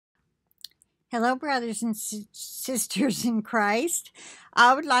Hello, brothers and sisters in Christ.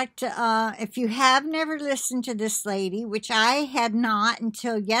 I would like to, if you have never listened to this lady, which I had not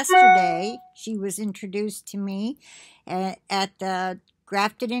until yesterday, she was introduced to me at the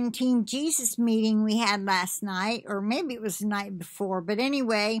Grafted in Team Jesus meeting we had last night, or maybe it was the night before. But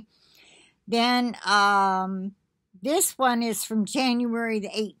anyway, then this one is from January the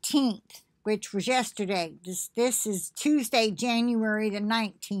 18th, which was yesterday. This is Tuesday, January the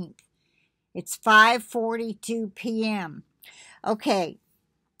 19th. It's 5:42 p.m. Okay,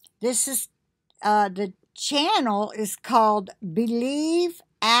 this is the channel is called Believe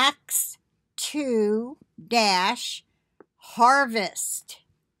Acts 2 Harvest.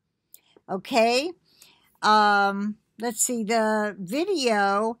 Okay, let's see. The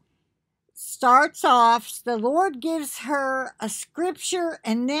video starts off. The Lord gives her a scripture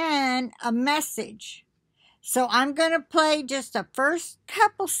and then a message. So I'm going to play just the first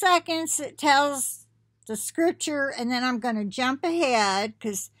couple seconds that tells the scripture, and then I'm going to jump ahead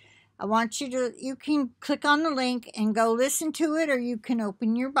because I want you can click on the link and go listen to it, or you can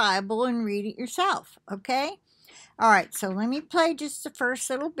open your Bible and read it yourself, okay? All right, so let me play just the first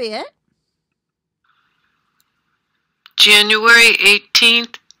little bit. January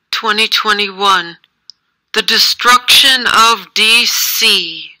 18th, 2021. The Destruction of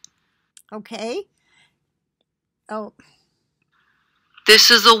D.C. Okay. Oh.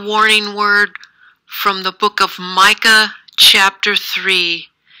 This is a warning word from the book of Micah, chapter 3.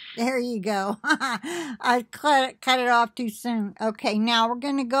 There you go. I cut it off too soon. Okay, now we're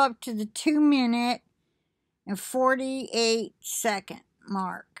going to go up to the 2-minute and 48-second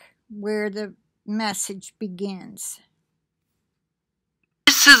mark where the message begins.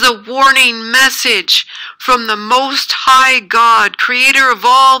 This is a warning message from the Most High God, creator of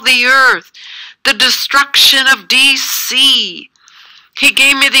all the earth. The destruction of D.C. He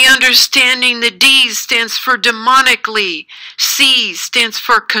gave me the understanding that D stands for demonically, C stands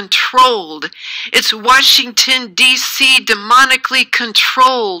for controlled. It's Washington, D.C. demonically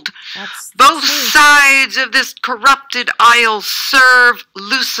controlled. Both sides of this corrupted aisle serve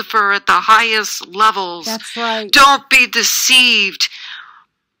Lucifer at the highest levels. That's right. Don't be deceived.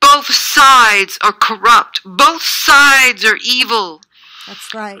 Both sides are corrupt. Both sides are evil.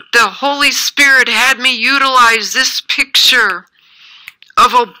 That's right. The Holy Spirit had me utilize this picture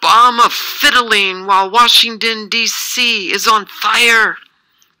of Obama fiddling while Washington, D.C. is on fire.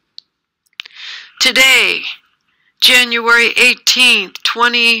 Today, January 18th,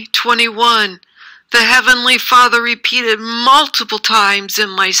 2021, the Heavenly Father repeated multiple times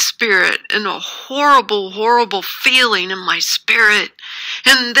in my spirit, in a horrible, horrible feeling in my spirit.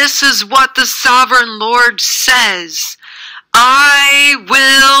 And this is what the Sovereign Lord says. I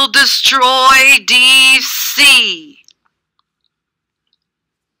will destroy D.C.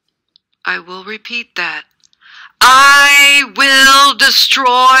 I will repeat that. I will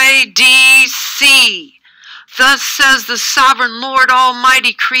destroy D.C. Thus says the Sovereign Lord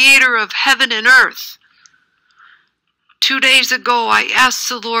Almighty, creator of heaven and earth. 2 days ago, I asked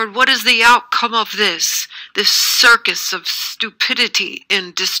the Lord, what is the outcome of this circus of stupidity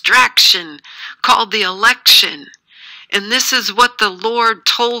and distraction called the election? And this is what the Lord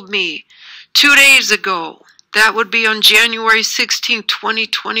told me 2 days ago. That would be on January 16,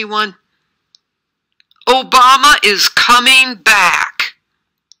 2021. Obama is coming back.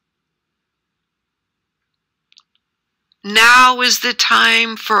 Now is the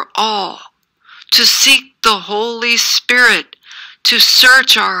time for all to seek the Holy Spirit, to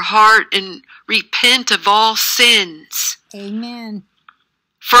search our heart and repent of all sins. Amen.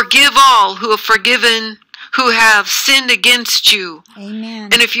 Forgive all who have sinned against you. Amen.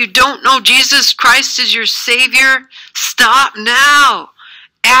 And if you don't know Jesus Christ as your Savior, stop now.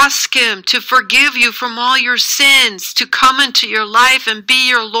 Ask Him to forgive you from all your sins, to come into your life and be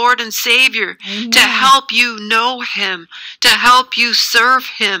your Lord and Savior, Amen. To help you know Him, to help you serve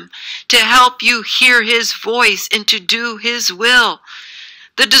Him, to help you hear His voice and to do His will.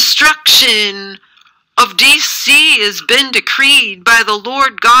 The destruction of D.C. has been decreed by the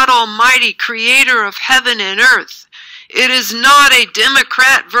Lord God Almighty, creator of heaven and earth. It is not a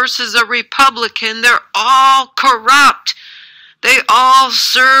Democrat versus a Republican. They're all corrupt. They all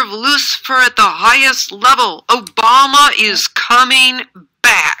serve Lucifer at the highest level. Obama is coming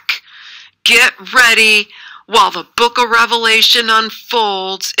back. Get ready while the book of Revelation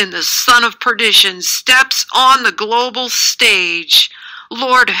unfolds and the son of perdition steps on the global stage.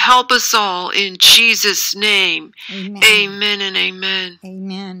 Lord, help us all in Jesus' name. Amen. Amen and amen.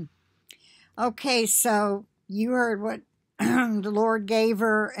 Amen. Okay, so you heard what the Lord gave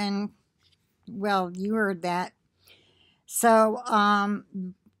her, and, well, you heard that. So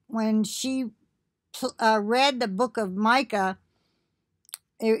when she read the book of Micah,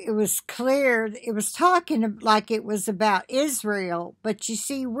 it was clear, it was talking like it was about Israel, but you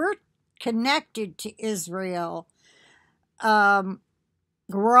see, we're connected to Israel.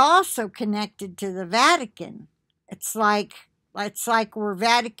 We're also connected to the Vatican. It's like we're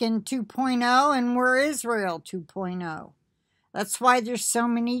Vatican 2.0 and we're Israel 2.0. That's why there's so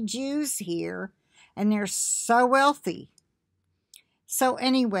many Jews here, and they're so wealthy. So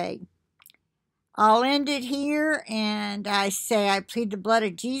anyway, I'll end it here, and I say I plead the blood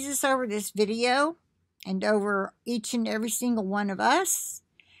of Jesus over this video and over each and every single one of us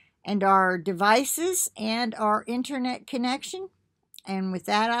and our devices and our internet connection. And with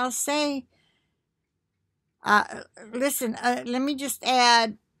that, I'll say, listen, let me just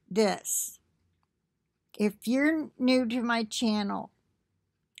add this. If you're new to my channel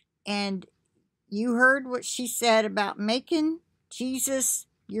and you heard what she said about making Jesus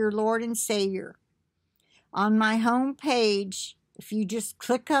your Lord and Savior, on my home page, if you just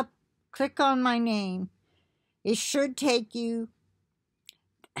click on my name, it should take you.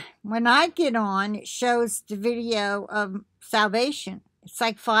 When I get on, it shows the video of salvation. It's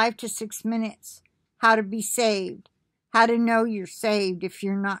like 5 to 6 minutes. How to be saved. How to know you're saved if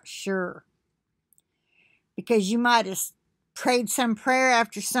you're not sure. Because you might have prayed some prayer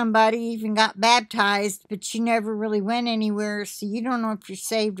after somebody even got baptized, but you never really went anywhere, so you don't know if you're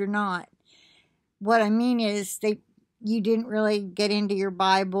saved or not. What I mean is, you didn't really get into your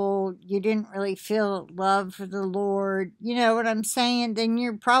Bible. You didn't really feel love for the Lord. You know what I'm saying? Then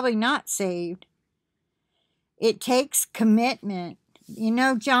you're probably not saved. It takes commitment. You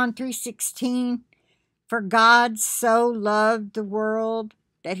know John 3:16? For God so loved the world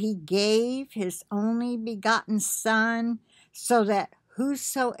that he gave his only begotten Son, so that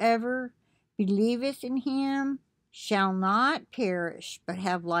whosoever believeth in him shall not perish, but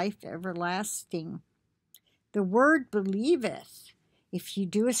have life everlasting. The word believeth, if you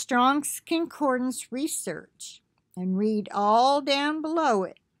do a Strong's Concordance research and read all down below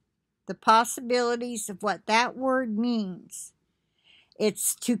it, the possibilities of what that word means,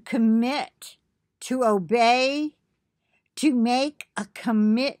 it's to commit, to obey, to make a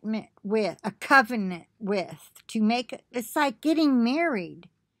commitment with, a covenant with, it's like getting married.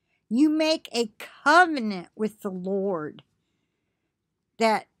 You make a covenant with the Lord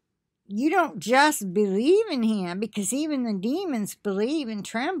that you don't just believe in him, because even the demons believe and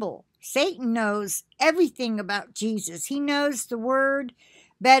tremble. Satan knows everything about Jesus. He knows the word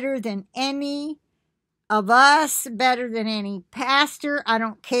better than any of us, better than any pastor. I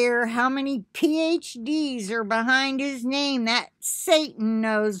don't care how many PhDs are behind his name. That Satan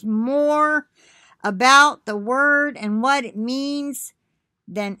knows more about the word and what it means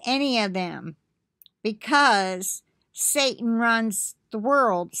than any of them, because Satan runs the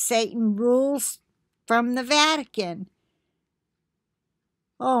world. Satan rules from the Vatican.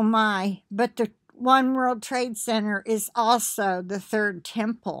 Oh my. But the One World Trade Center is also the third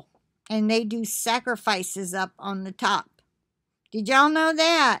temple, and they do sacrifices up on the top. Did y'all know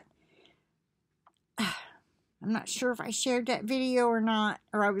that? I'm not sure if I shared that video or not,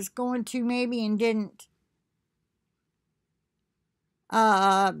 or I was going to maybe and didn't.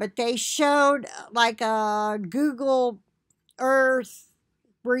 But they showed like a Google Earth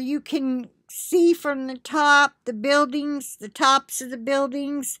where you can see from the top the buildings, the tops of the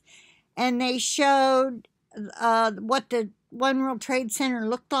buildings, and they showed what the One World Trade Center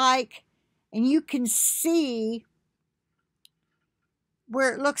looked like, and you can see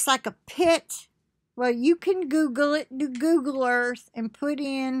where it looks like a pit. Well, you can Google it, do Google Earth, and put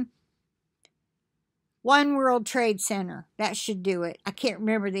in One World Trade Center. That should do it. I can't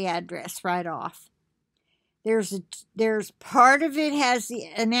remember the address right off. There's part of it has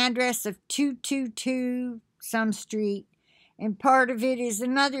an address of 222 some street, and part of it is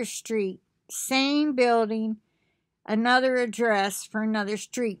another street, same building, another address for another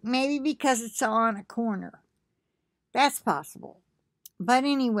street. Maybe because it's on a corner. That's possible. But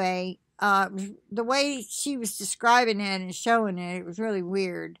anyway, the way she was describing it and showing it, it was really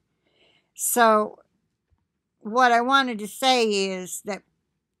weird. So what I wanted to say is that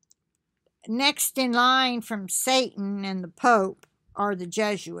next in line from Satan and the Pope are the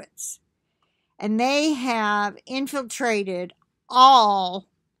Jesuits. And they have infiltrated all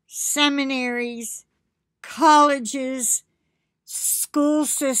seminaries, colleges, school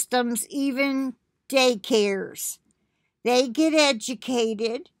systems, even daycares. They get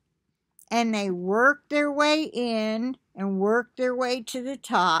educated and they work their way in and work their way to the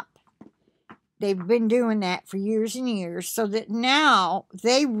top. They've been doing that for years and years, so that now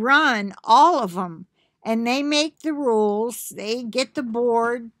they run all of them and they make the rules. They get the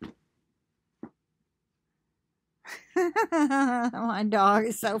board My dog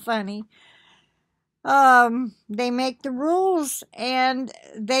is so funny. They make the rules and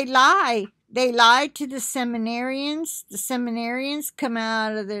they lie. They lie to the seminarians. The seminarians come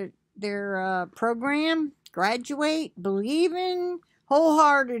out of their program, graduate, believing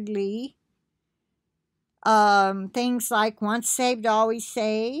wholeheartedly things like once saved, always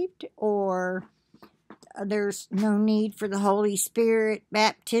saved, or there's no need for the Holy Spirit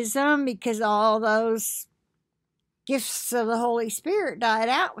baptism because all those gifts of the Holy Spirit died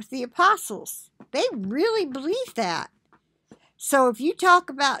out with the apostles. They really believe that. So if you talk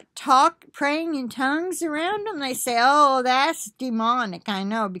about praying in tongues around them, they say, oh, that's demonic. I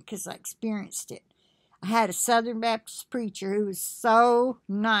know because I experienced it. I had a Southern Baptist preacher who was so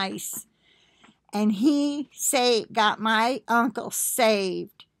nice. And he got my uncle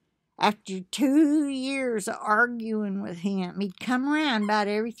saved after 2 years of arguing with him. He'd come around about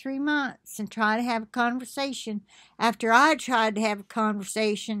every 3 months and try to have a conversation after I tried to have a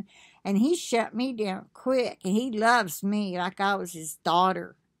conversation. And he shut me down quick. And he loves me like I was his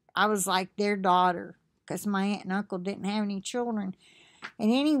daughter. I was like their daughter because my aunt and uncle didn't have any children.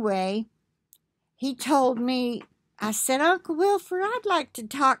 And anyway, he told me, I said, Uncle Wilford, I'd like to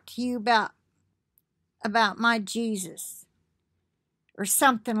talk to you about my Jesus or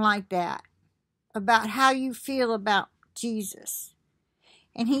something like that, about how you feel about Jesus.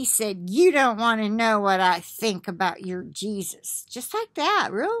 And he said, you don't want to know what I think about your Jesus. Just like that,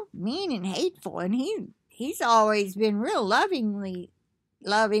 real mean and hateful. And he's always been real loving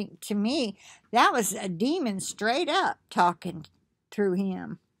to me. That was a demon straight up talking through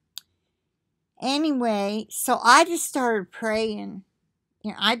him. Anyway, so I just started praying.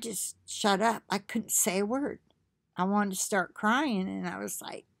 I just shut up. I couldn't say a word. I wanted to start crying, and I was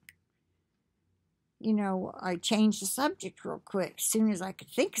like, I changed the subject real quick as soon as I could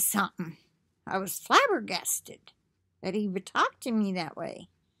think of something. I was flabbergasted that he would talk to me that way.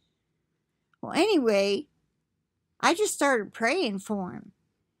 Well, anyway, I just started praying for him.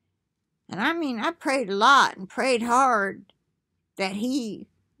 And I prayed a lot and prayed hard that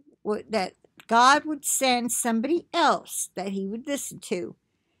that God would send somebody else that he would listen to.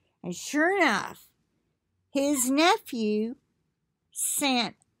 And sure enough, his nephew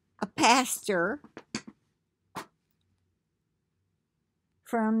sent a pastor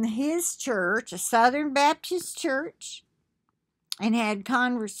from his church, a Southern Baptist church, and had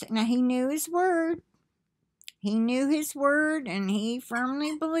conversation. Now, he knew his word. He knew his word, and he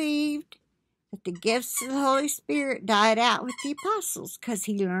firmly believed that the gifts of the Holy Spirit died out with the apostles because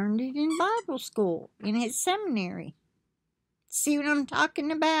he learned it in Bible school, in his seminary. See what I'm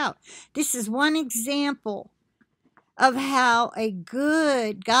talking about? This is one example of how a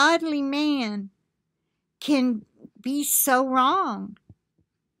good, godly man can be so wrong.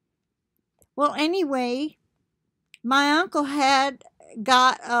 Well, anyway, my uncle had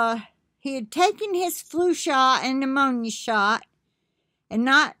he had taken his flu shot and pneumonia shot, and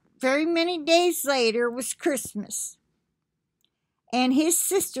not very many days later was Christmas. And his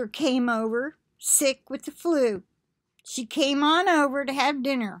sister came over sick with the flu. She came on over to have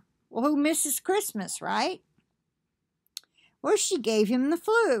dinner. Well, who misses Christmas, right? Well, she gave him the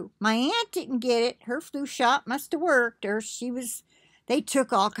flu. My aunt didn't get it. Her flu shot must have worked, or they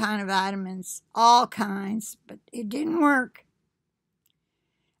took all kind of vitamins, all kinds, but it didn't work.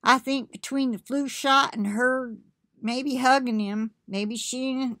 I think between the flu shot and her maybe hugging him, maybe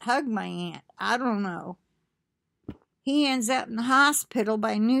she didn't hug my aunt. I don't know. He ends up in the hospital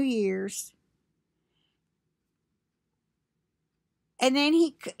by New Year's. And then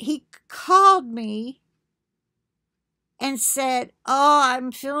he called me and said, oh,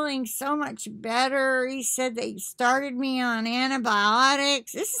 I'm feeling so much better. He said they started me on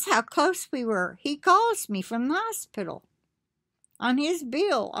antibiotics. This is how close we were. He calls me from the hospital on his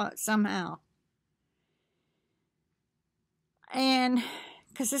bill somehow. And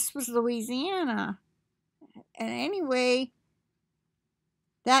because this was Louisiana. And anyway,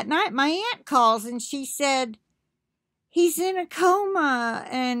 that night my aunt calls and she said, he's in a coma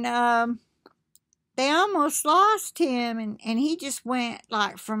and they almost lost him, and he just went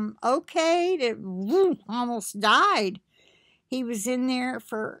like from okay to almost died. He was in there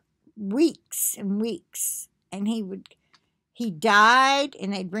for weeks and weeks, and he died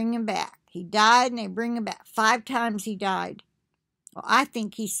and they bring him back. He died and they bring him back. 5 times he died. Well, I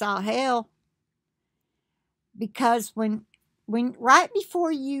think he saw hell, because when right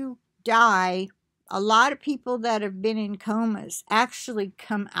before you die, a lot of people that have been in comas actually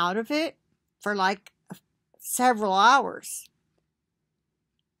come out of it for like several hours.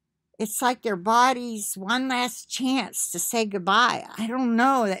 It's like their body's one last chance to say goodbye. I don't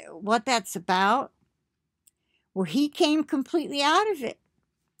know what that's about. Well, he came completely out of it.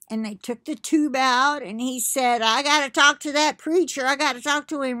 And they took the tube out, and he said, I got to talk to that preacher. I got to talk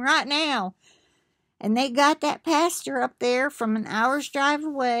to him right now. And they got that pastor up there from an hour's drive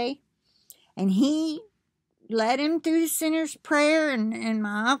away, and he led him through the sinner's prayer. And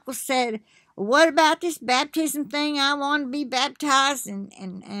my uncle said, what about this baptism thing? I want to be baptized. And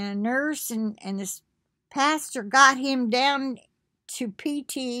a nurse and this pastor got him down to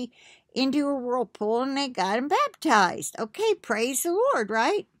PT into a whirlpool, and they got him baptized. Okay, praise the Lord,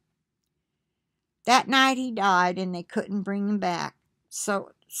 right? That night he died, and they couldn't bring him back.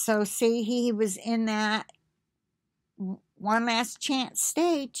 So see, he was in that one last chance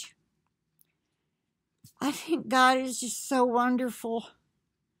stage. I think God is just so wonderful.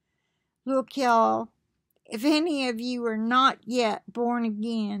 Look, y'all, if any of you are not yet born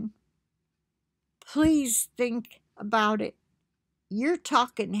again, please think about it. You're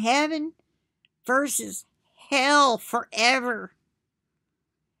talking heaven versus hell forever.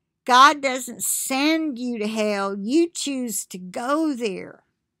 God doesn't send you to hell. You choose to go there.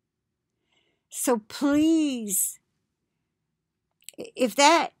 So please,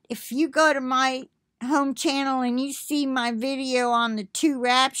 if you go to my home channel and you see my video on the 2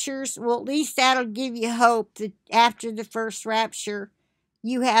 raptures, well, at least that'll give you hope that after the first rapture,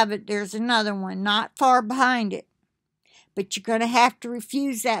 you have it. There's another one not far behind it. But you're going to have to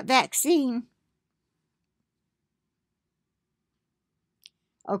refuse that vaccine.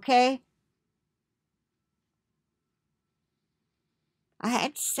 Okay? I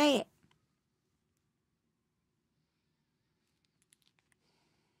had to say it.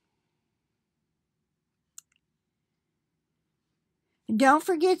 Don't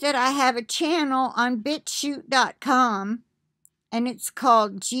forget that I have a channel on BitChute.com, and it's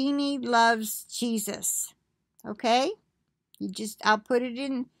called Jeannie Loves Jesus. Okay? I'll put it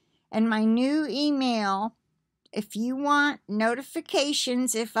in my new email. If you want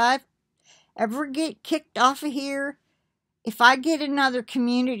notifications, if I ever get kicked off of here, if I get another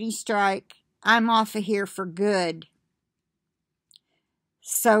community strike, I'm off of here for good.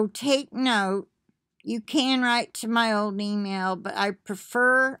 So take note. You can write to my old email, but I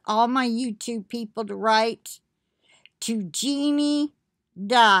prefer all my YouTube people to write to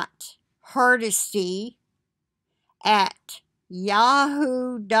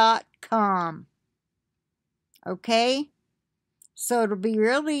jeannie.hardesty@yahoo.com. Okay? So it'll be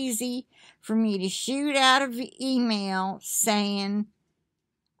real easy for me to shoot out an email saying,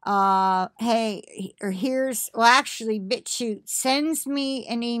 hey, or actually BitChute sends me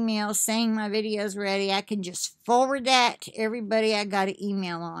an email saying my video's ready. I can just forward that to everybody I got an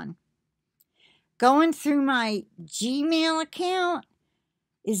email on. Going through my Gmail account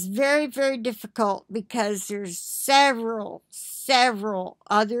is very, very difficult because there's several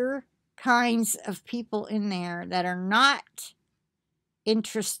other kinds of people in there that are not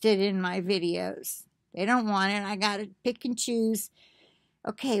interested in my videos. They don't want it. I got to pick and choose.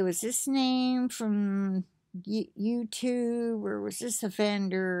 Okay, was this name from YouTube, or was this a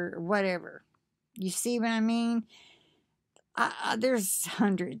vendor, or whatever? You see what I mean? There's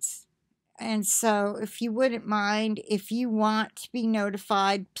hundreds. And so if you wouldn't mind, if you want to be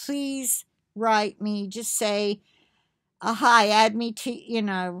notified, please write me. Just say, hi, add me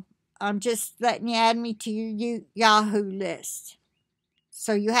to, I'm just letting you add me to your Yahoo list.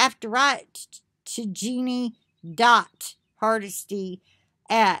 So you have to write to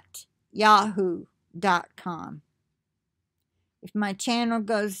jeannie.hardesty@yahoo.com. If my channel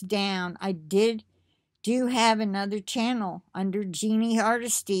goes down, I do have another channel under Jeannie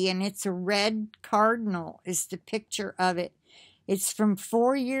Hardesty, and it's a red cardinal is the picture of it. It's from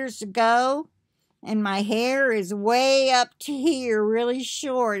 4 years ago, and my hair is way up to here, really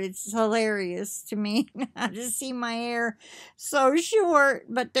short. It's hilarious to me to see my hair so short,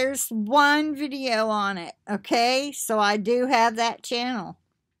 but there's one video on it, okay? So I do have that channel.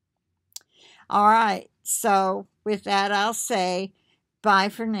 All right, so with that, I'll say bye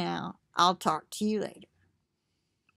for now. I'll talk to you later.